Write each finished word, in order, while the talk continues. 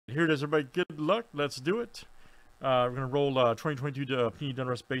here it is, everybody. Good luck. Let's do it. We're going to roll 2022 Panini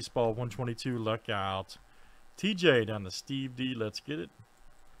Donruss Baseball 122. Luck out. TJ down to Steve D. Let's get it.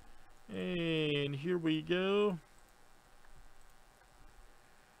 And here we go.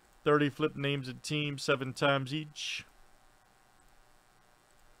 30 flip names of teams, 7 times each.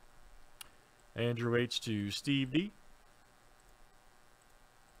 Andrew H. to Steve D.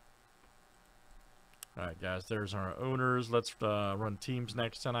 All right, guys, there's our owners. Let's run teams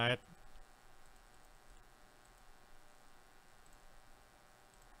next tonight.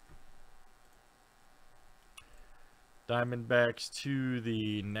 Diamondbacks to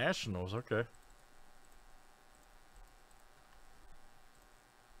the Nationals. Okay.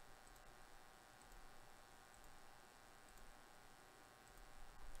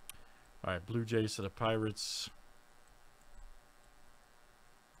 All right, Blue Jays to the Pirates.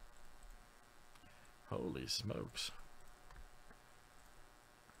 Holy smokes.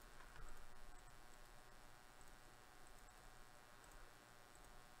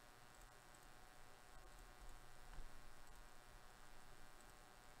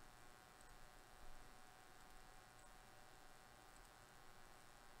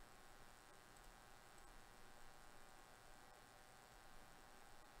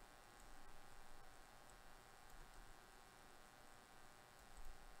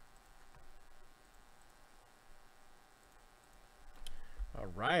 All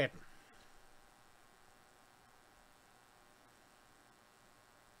right.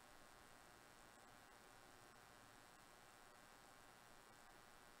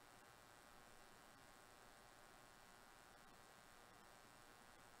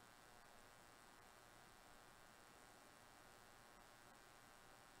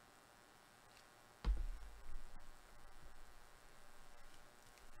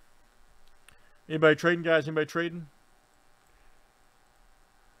 Anybody trading, guys? Anybody trading?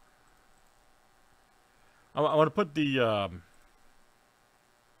 I want to put the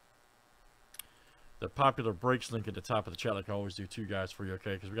popular breaks link at the top of the chat, like I always do, too, guys, for you,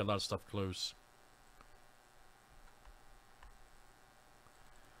 okay? Because we got a lot of stuff close.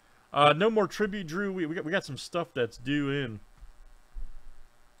 No more tribute, Drew. We got some stuff that's due in.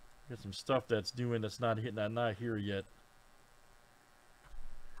 We got some stuff that's due in that's not here yet.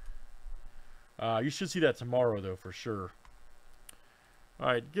 You should see that tomorrow, though, for sure. All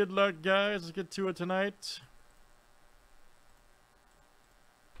right, good luck, guys. Let's get to it tonight.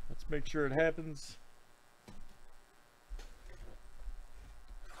 Let's make sure it happens.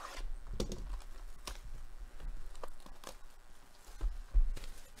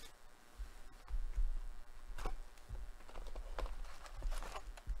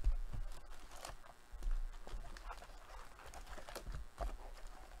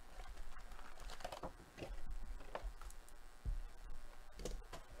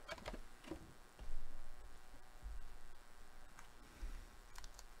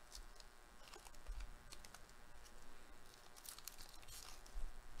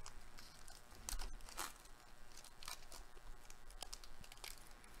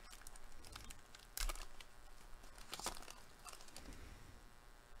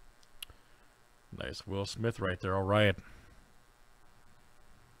 Nice Will Smith right there. All right.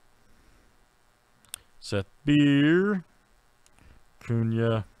 Seth Beer.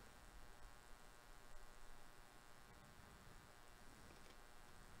 Cunha.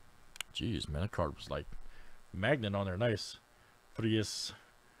 Jeez, man. That card was like magnet on there. Nice. Frias.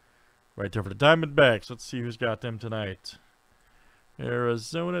 Right there for the Diamondbacks. Let's see who's got them tonight.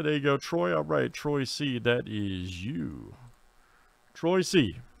 Arizona. There you go. Troy. All right. Troy C. That is you. Troy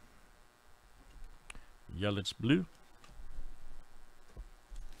C. Yelich blue.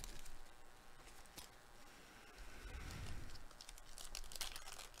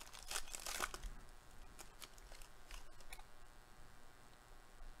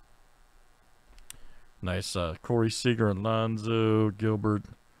 Nice Corey Seager, Alonzo, Gilbert,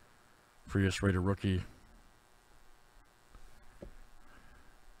 Frias rated rookie.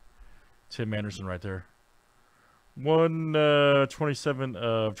 Tim Anderson right there. 127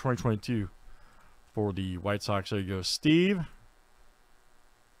 of 2022. For the White Sox, there you go, Steve.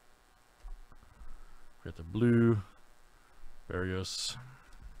 Got the blue, Barrios.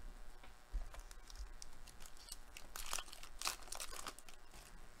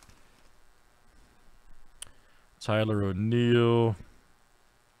 Tyler O'Neill,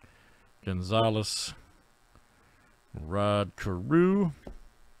 Gonzalez, Rod Carew.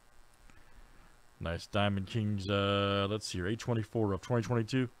 Nice Diamond Kings. Let's see here, 824 of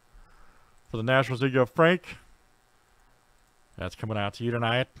 2022. For the Nationals, there you go, Frank. That's coming out to you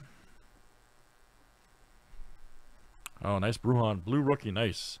tonight. Oh, nice Bruhan. Blue rookie.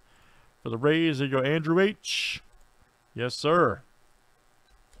 Nice. For the Rays, there you go, Andrew H. Yes, sir.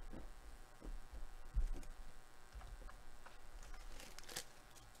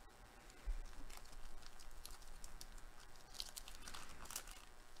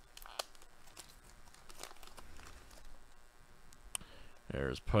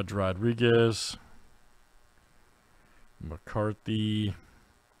 There's Pudge Rodriguez. McCarthy.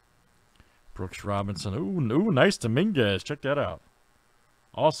 Brooks Robinson. Ooh, nice Dominguez. Check that out.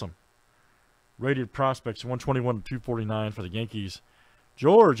 Awesome. Rated prospects 121 to 249 for the Yankees.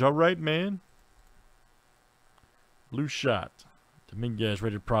 George, all right, man. Blue shot. Dominguez,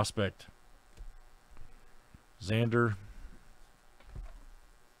 rated prospect. Xander.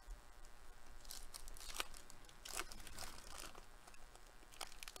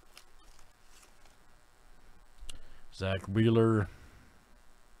 Zach Wheeler.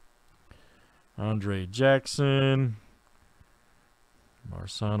 Andre Jackson.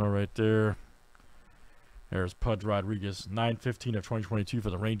 Marcano right there. There's Pudge Rodriguez. 9/15 of 2022 for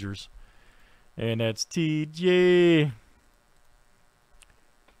the Rangers. And that's TJ.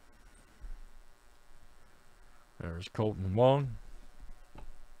 There's Colton Wong.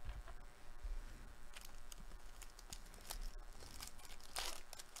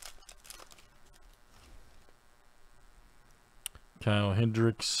 Kyle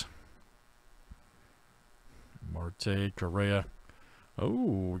Hendricks. Marte Correa.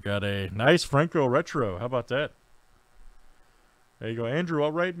 Oh, we got a nice Franco retro. How about that? There you go, Andrew.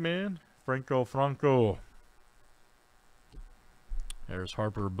 All right, man. Franco. There's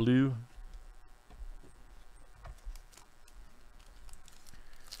Harper Blue.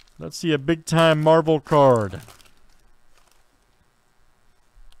 Let's see a big-time Marvel card.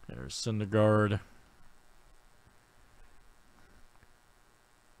 There's Syndergaard.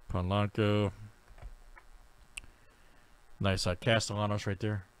 Polanco. Nice Castellanos right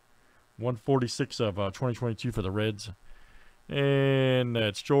there. 146 of 2022 for the Reds. And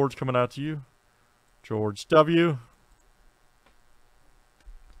that's George coming out to you. George W.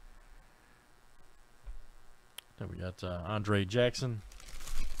 Then we got Andre Jackson.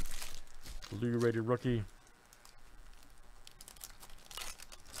 Blue rated rookie.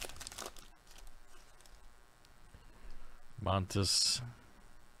 Montes.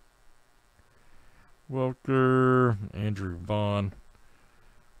 Welker. Andrew Vaughn.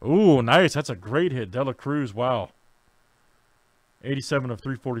 Ooh, nice. That's a great hit. Dela Cruz. Wow. 87 of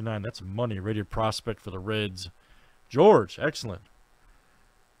 349. That's money. Rated prospect for the Reds. George. Excellent.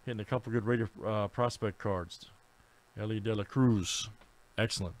 Hitting a couple good rated prospect cards. Ellie Dela Cruz.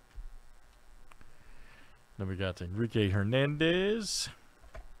 Excellent. Then we got Enrique Hernandez.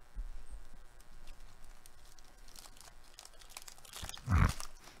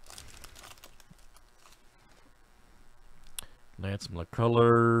 Lance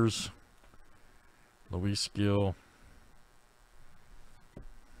McCullers. Luis Gill.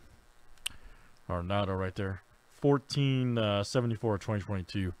 Arnado right there. 1474 of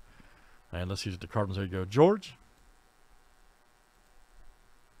 2022. And let's use the Cardinals. There you go. George.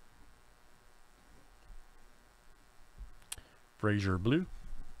 Frazier Blue.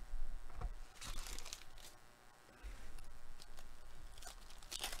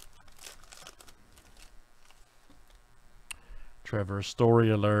 Trevor Story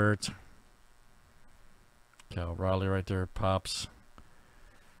alert. Cal Raleigh right there. Pops.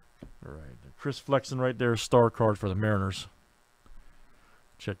 All right. Chris Flexen right there. Star card for the Mariners.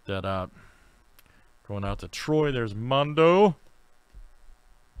 Check that out. Going out to Troy. There's Mondo.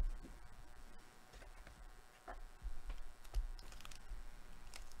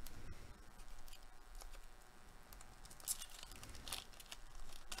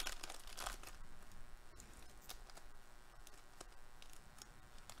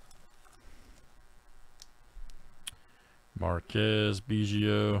 Marquez,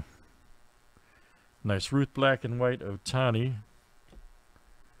 Biggio. Nice Ruth Black and White Otani.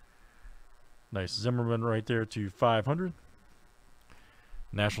 Nice Zimmerman right there to 500.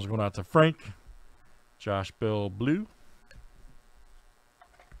 Nationals going out to Frank. Josh Bell Blue.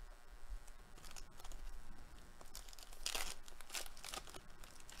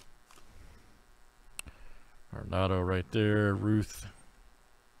 Arnado right there. Ruth.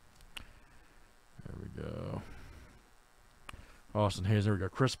 There we go. Austin Hayes. There we go.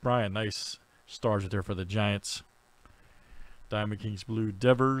 Chris Bryant. Nice stars right there for the Giants. Diamond Kings Blue.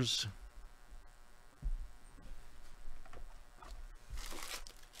 Devers.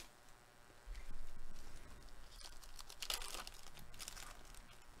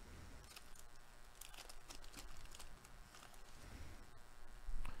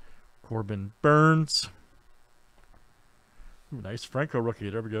 Corbin Burns. Ooh, nice Franco rookie.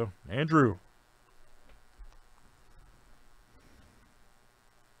 There we go. Andrew.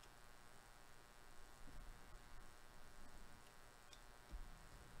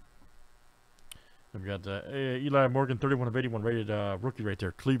 Then we got Eli Morgan, 31 of 81 rated rookie right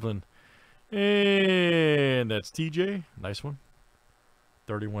there. Cleveland. And that's TJ. Nice one.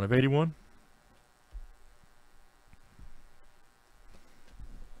 31 of 81.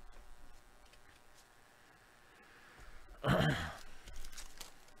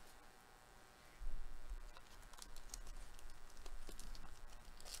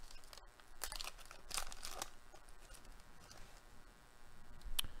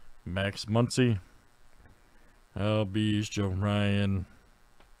 Max Muncy. Albies, Joe Ryan.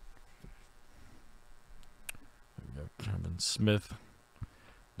 There we go, Kevin Smith.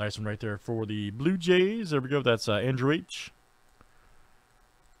 Nice one right there for the Blue Jays. There we go. That's Andrew H.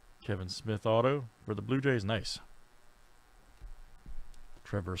 Kevin Smith auto for the Blue Jays. Nice.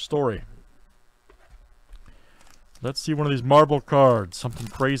 Trevor Story. Let's see one of these marble cards. Something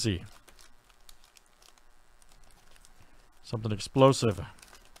crazy. Something explosive.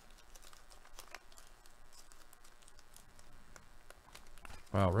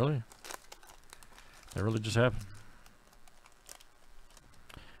 Wow, really? That really just happened.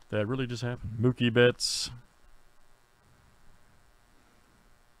 That really just happened. Mookie Betts.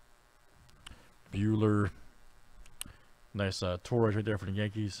 Bueller. Nice Torres right there for the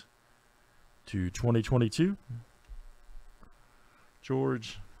Yankees. To 2022.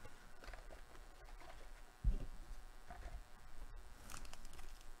 George.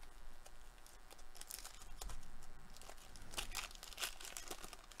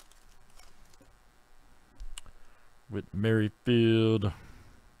 With Merrifield.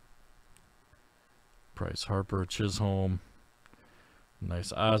 Bryce Harper, Chisholm.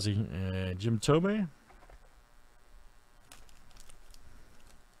 Nice Ozzie and Jim Tomei.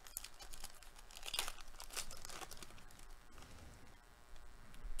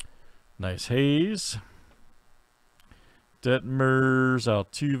 Nice Hayes. Detmers,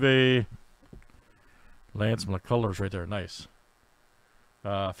 Altuve. Lance McCullers right there. Nice.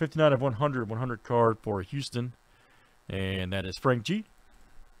 59 of 100. 100 card for Houston. And that is Frank G.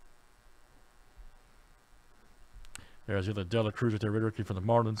 There's the other Dela Cruz right there. Red rookie for the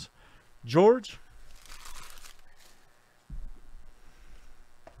Marlins. George.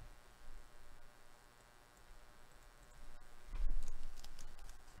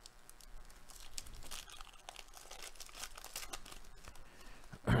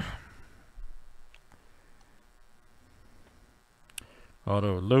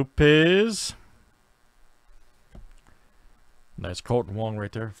 Otto Lopez. Nice Colton Wong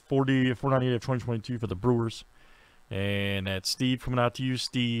right there. 498 of 2022 for the Brewers. And that's Steve coming out to you,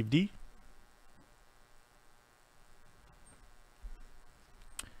 Steve D.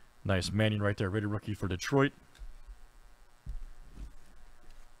 Nice Manning right there. Rated rookie for Detroit.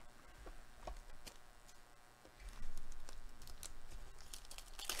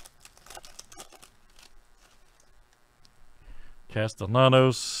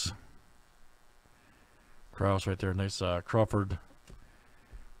 Castellanos. Krause right there. Nice Crawford.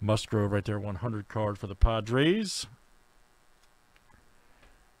 Musgrove right there. 100 card for the Padres.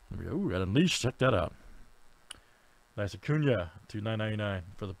 There we go. Ooh, got Unleashed. Check that out. Nice Acuna to 999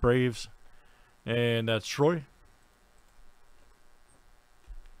 for the Braves. And that's Troy.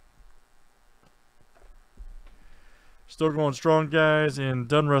 Still going strong, guys, in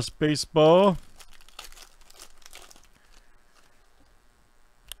Donruss Baseball.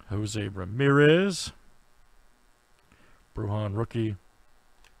 Jose Ramirez. Brujan rookie.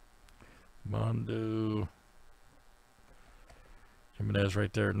 Mondo. Jimenez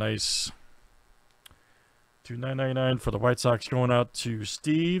right there. Nice. 2,999 for the White Sox going out to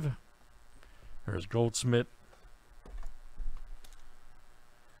Steve. There's Goldsmith.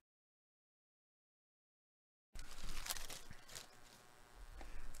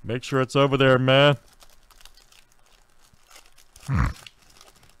 Make sure it's over there, man.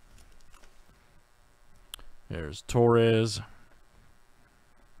 There's Torres.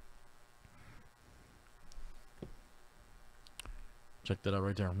 Check that out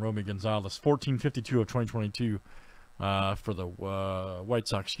right there. Romy Gonzalez. 1452 of 2022 for the White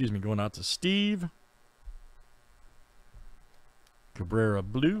Sox. Excuse me. Going out to Steve. Cabrera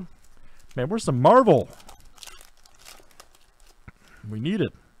blue. Man, where's the marble? We need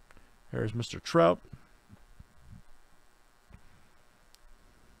it. There's Mr. Trout.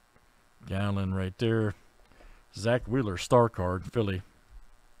 Gallen right there. Zach Wheeler, star card, Philly.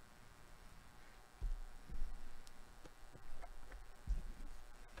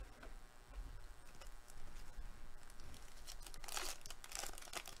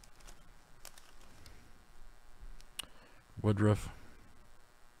 Woodruff.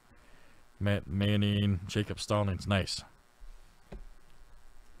 Matt Manning. Jacob Stallings. Nice.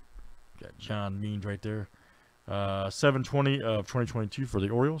 Got John Means right there. 720 of 2022 for the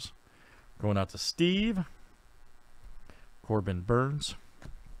Orioles. Going out to Steve. Corbin Burns.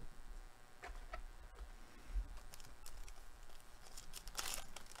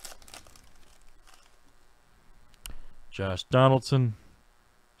 Josh Donaldson.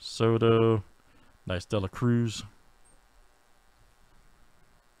 Soto. Nice Dela Cruz.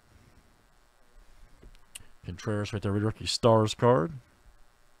 Contreras right there. Rookie Stars card.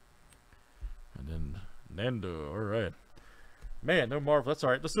 And then Nando. All right. Man, no Marvel. That's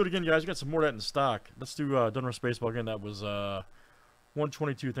all right. Let's do it again, guys. We got some more of that in stock. Let's do Donruss Baseball again. That was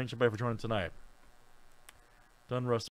 122. Thanks, everybody, for joining tonight. Donruss.